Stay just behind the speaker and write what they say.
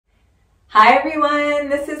Hi everyone,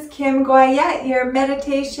 this is Kim Goyette, your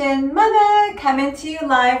meditation mother, coming to you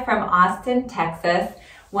live from Austin, Texas.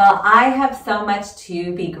 Well, I have so much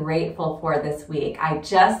to be grateful for this week. I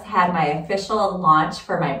just had my official launch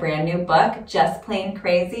for my brand new book, Just Plain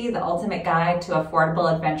Crazy, The Ultimate Guide to Affordable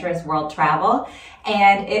Adventurous World Travel.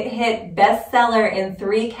 And it hit bestseller in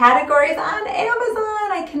 3 categories on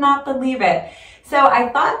Amazon. I cannot believe it. So I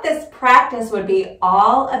thought this practice would be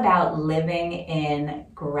all about living in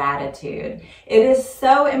gratitude. It is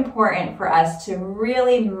so important for us to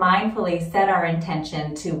really mindfully set our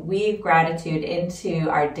intention to weave gratitude into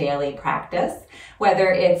our daily practice,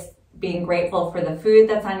 whether it's being grateful for the food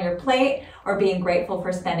that's on your plate or being grateful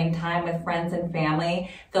for spending time with friends and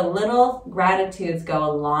family. The little gratitudes go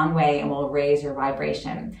a long way and will raise your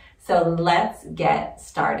vibration. So let's get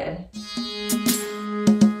started.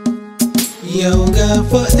 Yoga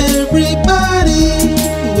for everybody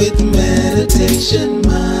with Meditation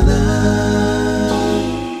Mutha.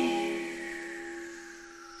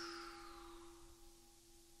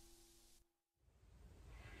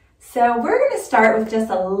 So we're going to start with just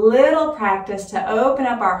a little practice to open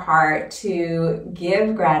up our heart to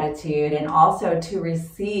give gratitude and also to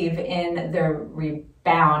receive in the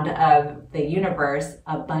rebound of the universe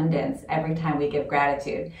abundance every time we give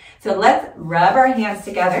gratitude. So let's rub our hands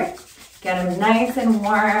together. Get them nice and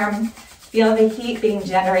warm. Feel the heat being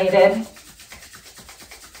generated.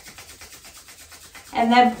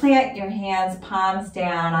 And then plant your hands, palms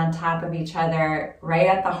down on top of each other, right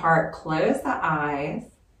at the heart. Close the eyes.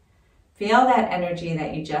 Feel that energy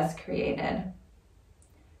that you just created.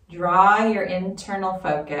 Draw your internal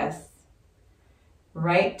focus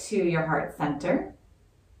right to your heart center.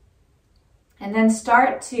 And then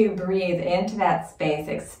start to breathe into that space.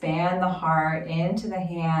 Expand the heart into the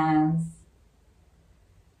hands.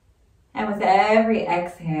 And with every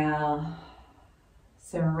exhale,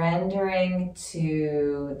 surrendering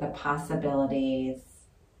to the possibilities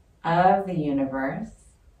of the universe.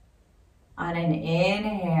 On an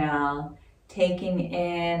inhale, taking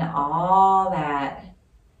in all that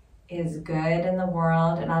is good in the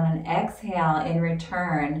world. And on an exhale, in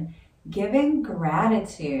return, giving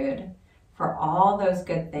gratitude for all those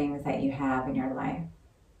good things that you have in your life.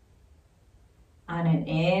 On an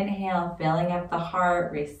inhale, filling up the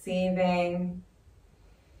heart, receiving.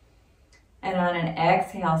 And on an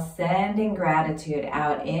exhale, sending gratitude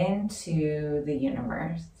out into the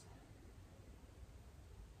universe.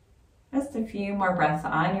 Just a few more breaths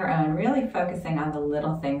on your own, really focusing on the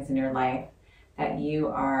little things in your life that you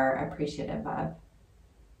are appreciative of.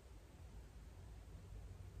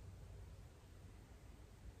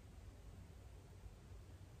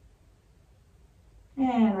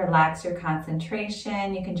 And relax your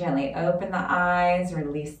concentration. You can gently open the eyes,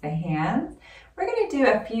 release the hands. We're going to do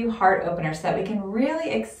a few heart openers so that we can really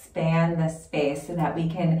expand the space so that we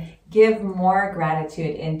can give more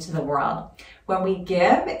gratitude into the world. When we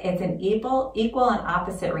give, it's an equal and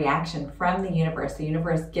opposite reaction from the universe. The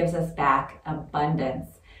universe gives us back abundance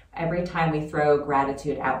every time we throw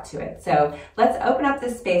gratitude out to it. So let's open up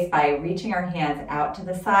this space by reaching our hands out to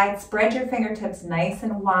the side. Spread your fingertips nice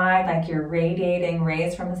and wide like you're radiating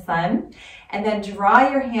rays from the sun. And then draw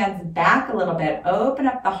your hands back a little bit. Open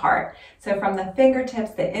up the heart. So from the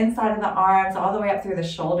fingertips, the inside of the arms, all the way up through the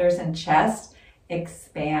shoulders and chest,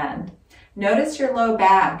 expand. Notice your low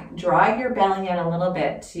back. Draw your belly in a little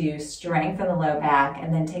bit to strengthen the low back.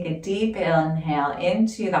 And then take a deep inhale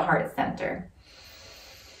into the heart center.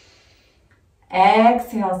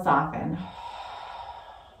 Exhale, soften.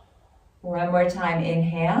 One more time,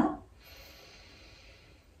 inhale.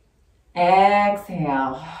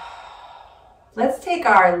 Exhale. Let's take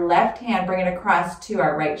our left hand, bring it across to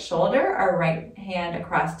our right shoulder, our right hand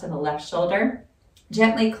across to the left shoulder.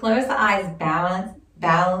 Gently close the eyes,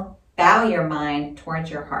 bow your mind towards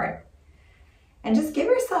your heart. And just give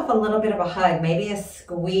yourself a little bit of a hug, maybe a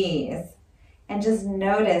squeeze. And just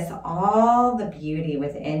notice all the beauty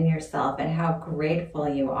within yourself and how grateful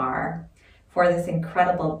you are for this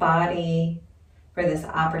incredible body, for this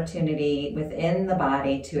opportunity within the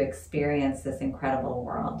body to experience this incredible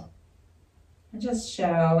world. And just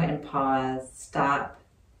show and pause, stop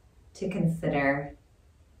to consider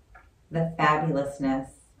the fabulousness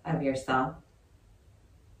of yourself.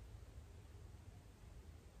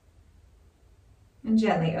 And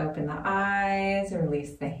gently open the eyes,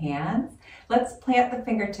 release the hands. Let's plant the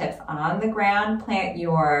fingertips on the ground. Plant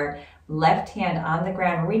your left hand on the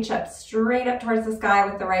ground. Reach up, straight up towards the sky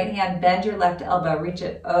with the right hand. Bend your left elbow. Reach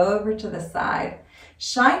it over to the side.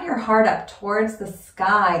 Shine your heart up towards the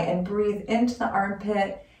sky and breathe into the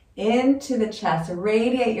armpit, into the chest.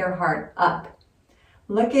 Radiate your heart up.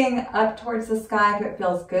 Looking up towards the sky if it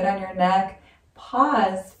feels good on your neck.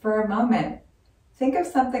 Pause for a moment. Think of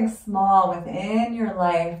something small within your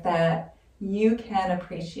life that you can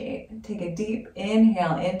appreciate. Take a deep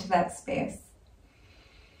inhale into that space.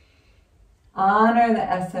 Honor the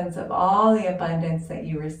essence of all the abundance that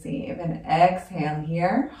you receive. And exhale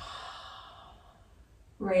here.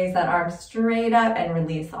 Raise that arm straight up and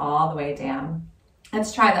release all the way down.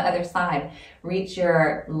 Let's try the other side. Reach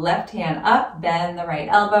your left hand up, bend the right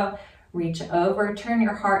elbow, reach over, turn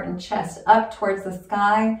your heart and chest up towards the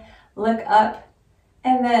sky, look up,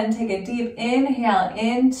 and then take a deep inhale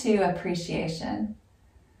into appreciation.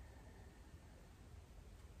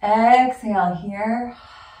 Exhale here.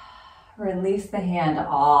 Release the hand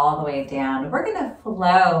all the way down. We're going to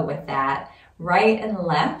flow with that, right and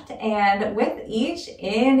left, and with each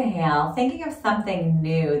inhale, thinking of something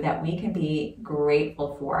new that we can be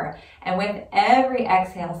grateful for. And with every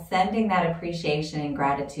exhale, sending that appreciation and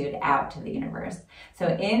gratitude out to the universe. So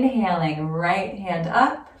inhaling, right hand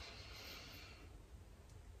up.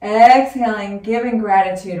 Exhaling, giving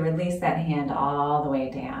gratitude, release that hand all the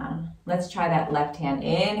way down. Let's try that left hand.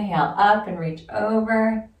 Inhale up and reach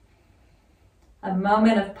over. A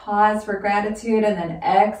moment of pause for gratitude, and then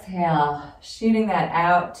exhale, shooting that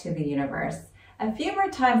out to the universe. A few more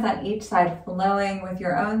times on each side, flowing with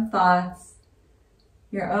your own thoughts,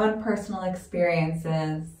 your own personal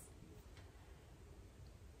experiences,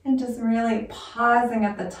 and just really pausing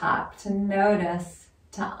at the top to notice,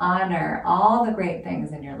 to honor all the great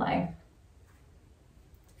things in your life.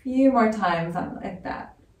 A few more times like that.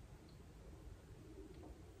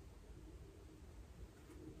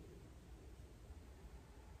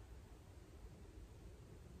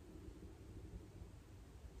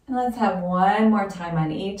 And let's have one more time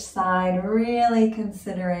on each side, really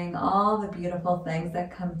considering all the beautiful things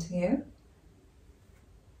that come to you.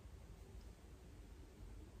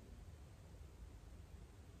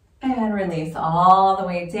 And release all the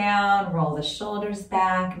way down, roll the shoulders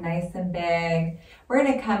back, nice and big. We're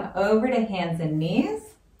going to come over to hands and knees.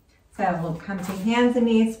 So we'll come to hands and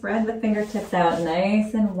knees, spread the fingertips out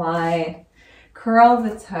nice and wide, curl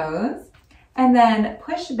the toes. And then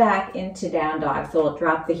push back into down dog. So we'll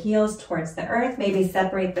drop the heels towards the earth, maybe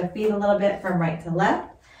separate the feet a little bit from right to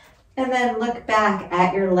left. And then look back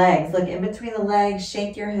at your legs. Look in between the legs,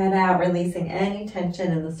 shake your head out, releasing any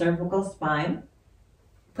tension in the cervical spine.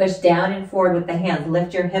 Push down and forward with the hands.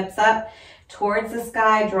 Lift your hips up towards the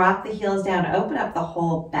sky, drop the heels down, open up the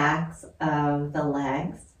whole backs of the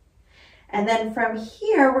legs. And then from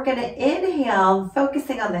here, we're going to inhale,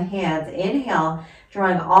 focusing on the hands. Inhale,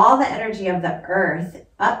 drawing all the energy of the earth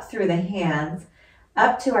up through the hands,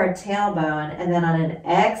 up to our tailbone, and then on an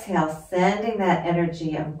exhale, sending that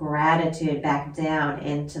energy of gratitude back down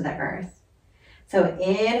into the earth. So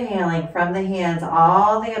inhaling from the hands,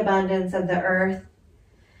 all the abundance of the earth,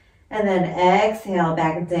 and then exhale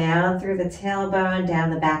back down through the tailbone, down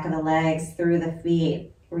the back of the legs, through the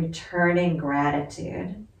feet, returning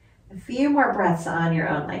gratitude. A few more breaths on your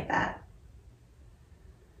own like that.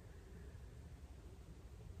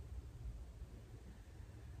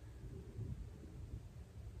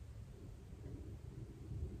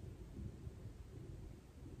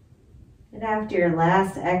 And after your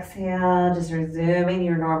last exhale, just resuming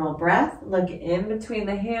your normal breath. Look in between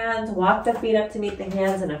the hands, walk the feet up to meet the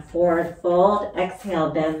hands in a forward fold.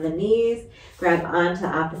 Exhale, bend the knees, grab onto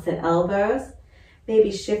opposite elbows.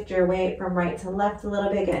 Maybe shift your weight from right to left a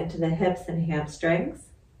little bit, get into the hips and hamstrings.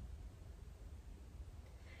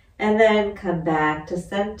 And then come back to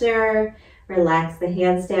center, relax the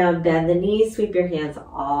hands down, bend the knees, sweep your hands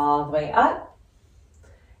all the way up.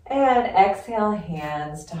 And exhale,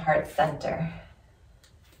 hands to heart center.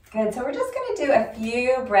 Good, so we're just gonna do a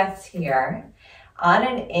few breaths here. On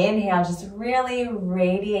an inhale, just really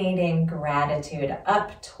radiating gratitude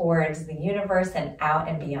up towards the universe and out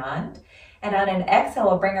and beyond. And on an exhale,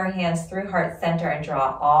 we'll bring our hands through heart center and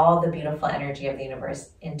draw all the beautiful energy of the universe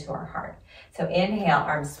into our heart. So inhale,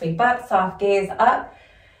 arms sweep up, soft gaze up,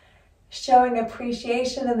 showing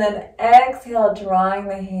appreciation, and then exhale, drawing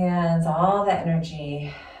the hands, all the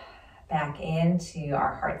energy back into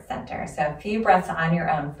our heart center. So a few breaths on your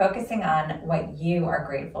own, focusing on what you are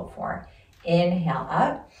grateful for. Inhale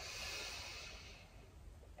up.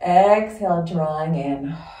 Exhale, drawing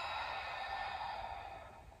in.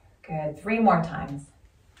 Good, 3 more times.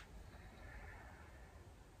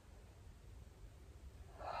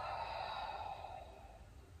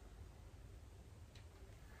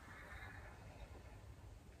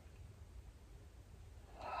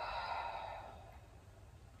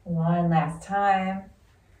 One last time.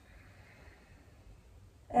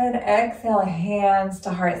 And exhale, hands to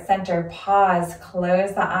heart center. Pause,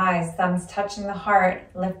 close the eyes, thumbs touching the heart.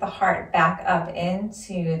 Lift the heart back up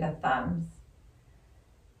into the thumbs.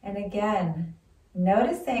 And again,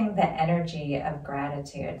 noticing the energy of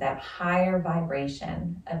gratitude, that higher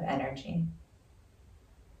vibration of energy.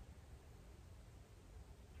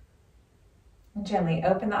 And gently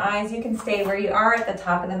open the eyes. You can stay where you are at the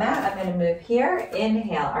top of the mat. I'm going to move here.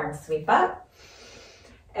 Inhale, arms sweep up.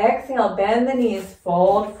 Exhale, bend the knees,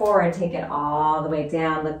 fold forward, take it all the way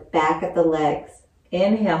down. Look back at the legs.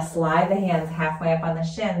 Inhale, slide the hands halfway up on the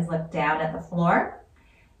shins. Look down at the floor.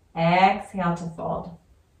 Exhale to fold.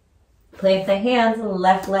 Place the hands,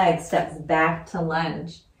 left leg steps back to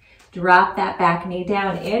lunge. Drop that back knee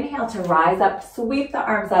down. Inhale to rise up, sweep the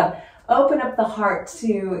arms up. Open up the heart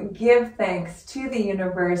to give thanks to the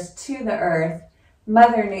universe, to the earth,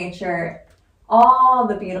 Mother Nature, all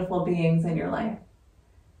the beautiful beings in your life.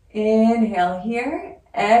 Inhale here,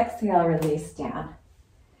 exhale, release down.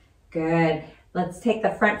 Good. Let's take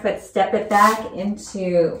the front foot, step it back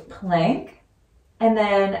into plank, and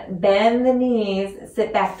then bend the knees,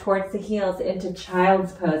 sit back towards the heels into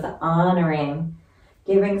child's pose, honoring,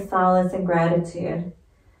 giving solace and gratitude.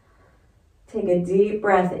 Take a deep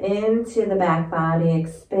breath into the back body,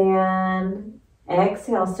 expand.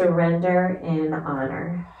 Exhale, surrender in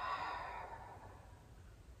honor.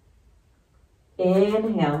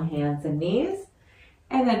 Inhale, hands and knees,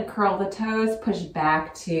 and then curl the toes, push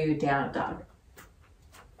back to down dog.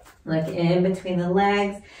 Look in between the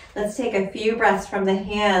legs. Let's take a few breaths from the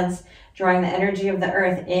hands, drawing the energy of the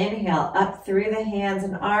earth. Inhale, up through the hands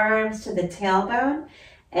and arms to the tailbone.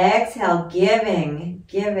 Exhale,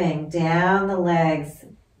 giving down the legs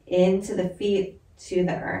into the feet to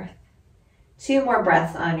the earth. 2 more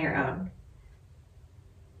breaths on your own.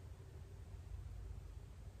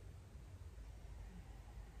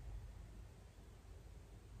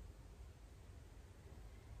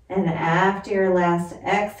 And after your last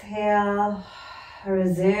exhale,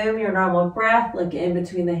 resume your normal breath. Look in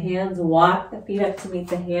between the hands. Walk the feet up to meet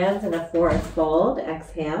the hands in a forward fold.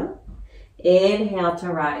 Exhale. Inhale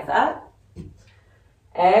to rise up.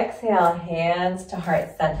 Exhale, hands to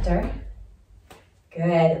heart center.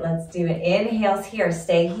 Good. Let's do it. Inhales here.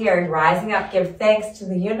 Stay here. Rising up. Give thanks to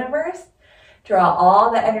the universe. Draw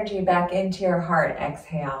all the energy back into your heart.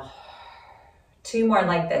 Exhale. 2 more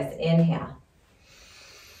like this. Inhale.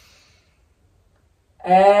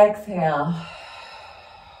 Exhale.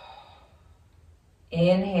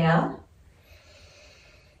 Inhale.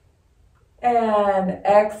 And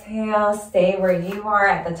exhale. Stay where you are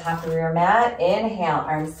at the top of your mat. Inhale,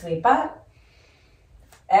 arms sweep up.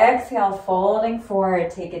 Exhale, folding forward.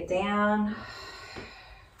 Take it down.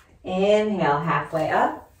 Inhale, halfway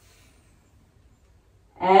up.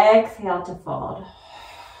 Exhale to fold.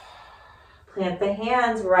 Plant the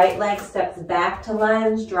hands, right leg steps back to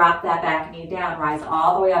lunge, drop that back knee down, rise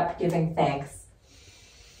all the way up, giving thanks.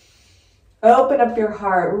 Open up your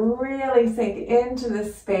heart, really sink into the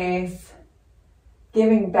space,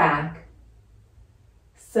 giving back.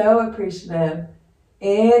 So appreciative.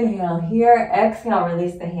 Inhale here, exhale,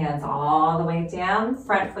 release the hands all the way down,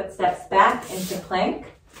 front foot steps back into plank,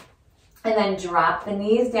 and then drop the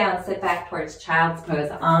knees down, sit back towards child's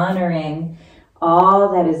pose, honoring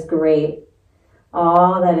all that is great.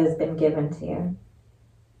 All that has been given to you.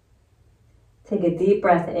 Take a deep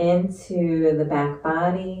breath into the back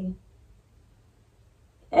body.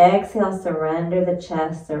 Exhale, surrender the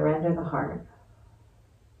chest, surrender the heart.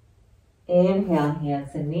 Inhale,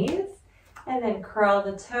 hands and knees. And then curl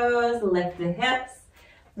the toes, lift the hips.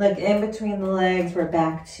 Look in between the legs. We're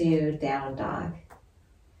back to down dog.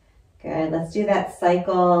 Good. Let's do that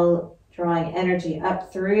cycle, drawing energy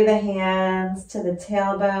up through the hands to the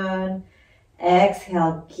tailbone.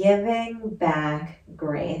 Exhale, giving back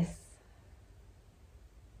grace.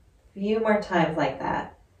 A few more times like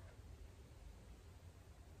that.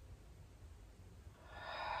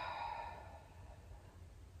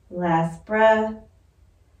 Last breath.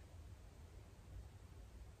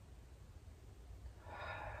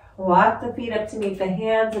 Walk the feet up to meet the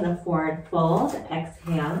hands in a forward fold.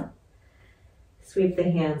 Exhale. Sweep the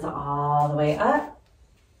hands all the way up.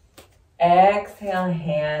 Exhale,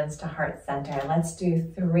 hands to heart center. Let's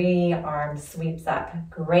do 3 arm sweeps up.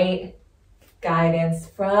 Great guidance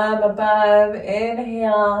from above.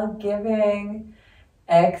 Inhale, giving.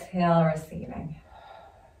 Exhale, receiving.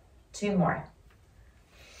 2 more.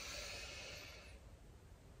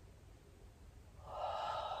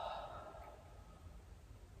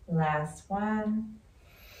 Last one.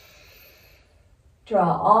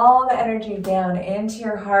 Draw all the energy down into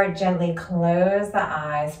your heart. Gently close the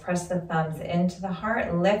eyes. Press the thumbs into the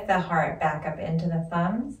heart. Lift the heart back up into the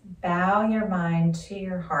thumbs. Bow your mind to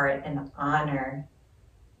your heart and honor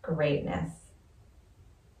greatness.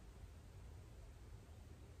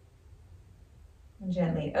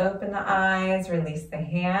 Gently open the eyes. Release the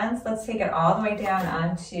hands. Let's take it all the way down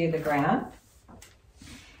onto the ground.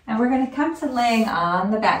 And we're going to come to laying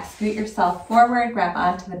on the back. Scoot yourself forward. Grab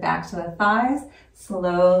onto the backs of the thighs.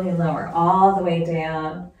 Slowly lower all the way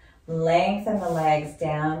down. Lengthen the legs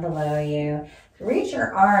down below you. Reach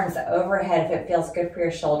your arms overhead if it feels good for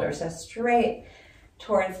your shoulders. So straight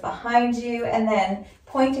towards behind you, and then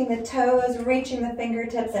pointing the toes, reaching the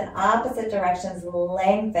fingertips in opposite directions.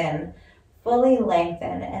 Lengthen, fully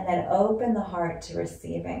lengthen, and then open the heart to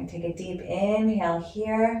receiving. Take a deep inhale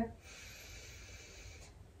here.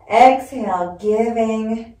 Exhale,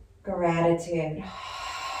 giving gratitude.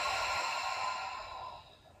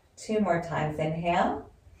 2 more times. Inhale.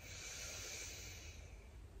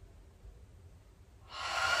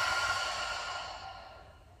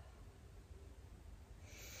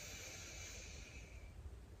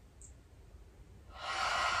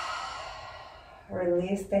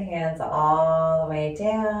 Release the hands all the way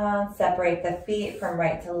down. Separate the feet from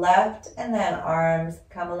right to left, and then arms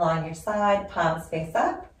come along your side, palms face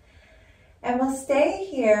up. And we'll stay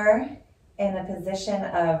here in a position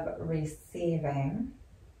of receiving.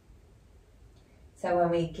 So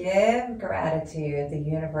when we give gratitude, the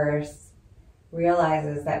universe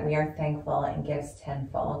realizes that we are thankful and gives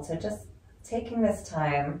tenfold. So just taking this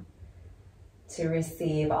time to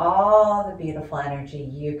receive all the beautiful energy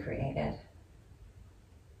you created.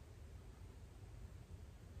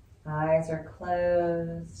 Eyes are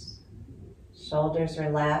closed, shoulders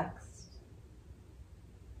relaxed,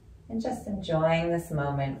 and just enjoying this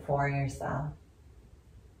moment for yourself.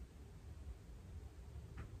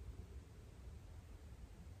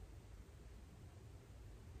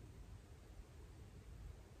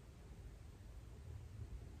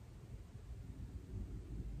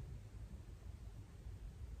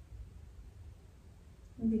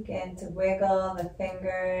 Begin to wiggle the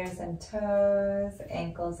fingers and toes,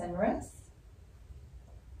 ankles and wrists.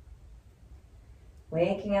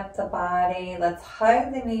 Waking up the body. Let's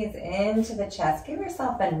hug the knees into the chest. Give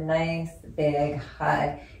yourself a nice big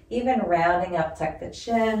hug. Even rounding up, tuck the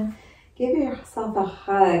chin. Give yourself a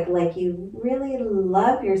hug like you really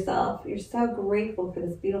love yourself. You're so grateful for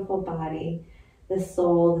this beautiful body, this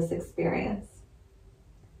soul, this experience.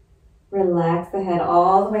 Relax the head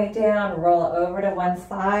all the way down, roll over to one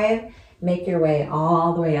side, make your way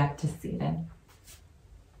all the way up to seated.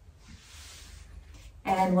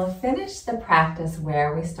 And we'll finish the practice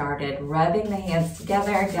where we started, rubbing the hands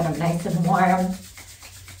together, get them nice and warm,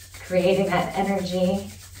 creating that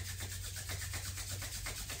energy.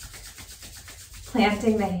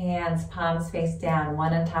 Planting the hands, palms face down,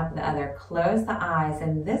 one on top of the other. Close the eyes,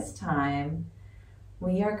 and this time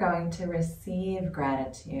we are going to receive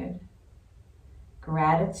gratitude.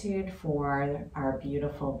 Gratitude for our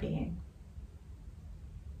beautiful being.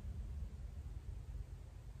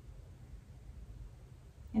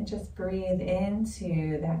 And just breathe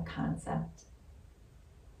into that concept.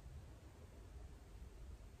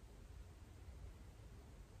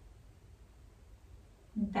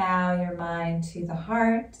 Bow your mind to the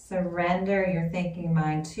heart. Surrender your thinking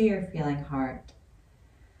mind to your feeling heart.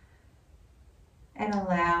 And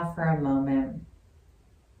allow for a moment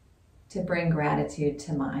to bring gratitude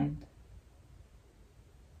to mind.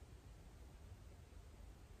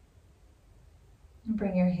 And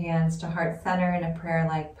bring your hands to heart center in a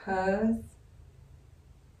prayer-like pose.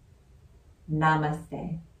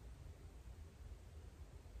 Namaste.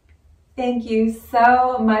 Thank you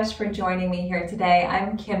so much for joining me here today.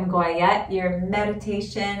 I'm Kim Goyette, your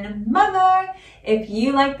meditation mother. If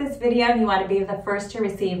you like this video and you want to be the first to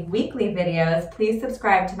receive weekly videos, please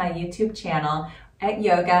subscribe to my YouTube channel at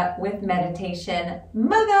Yoga with Meditation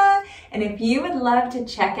Mutha. And if you would love to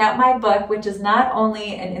check out my book, which is not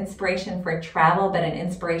only an inspiration for travel, but an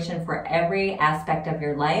inspiration for every aspect of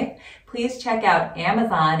your life, please check out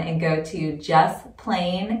Amazon and go to Just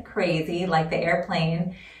Plain Crazy, like the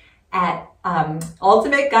airplane, at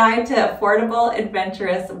Ultimate Guide to Affordable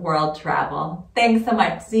Adventurous World Travel. Thanks so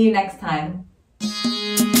much. See you next time.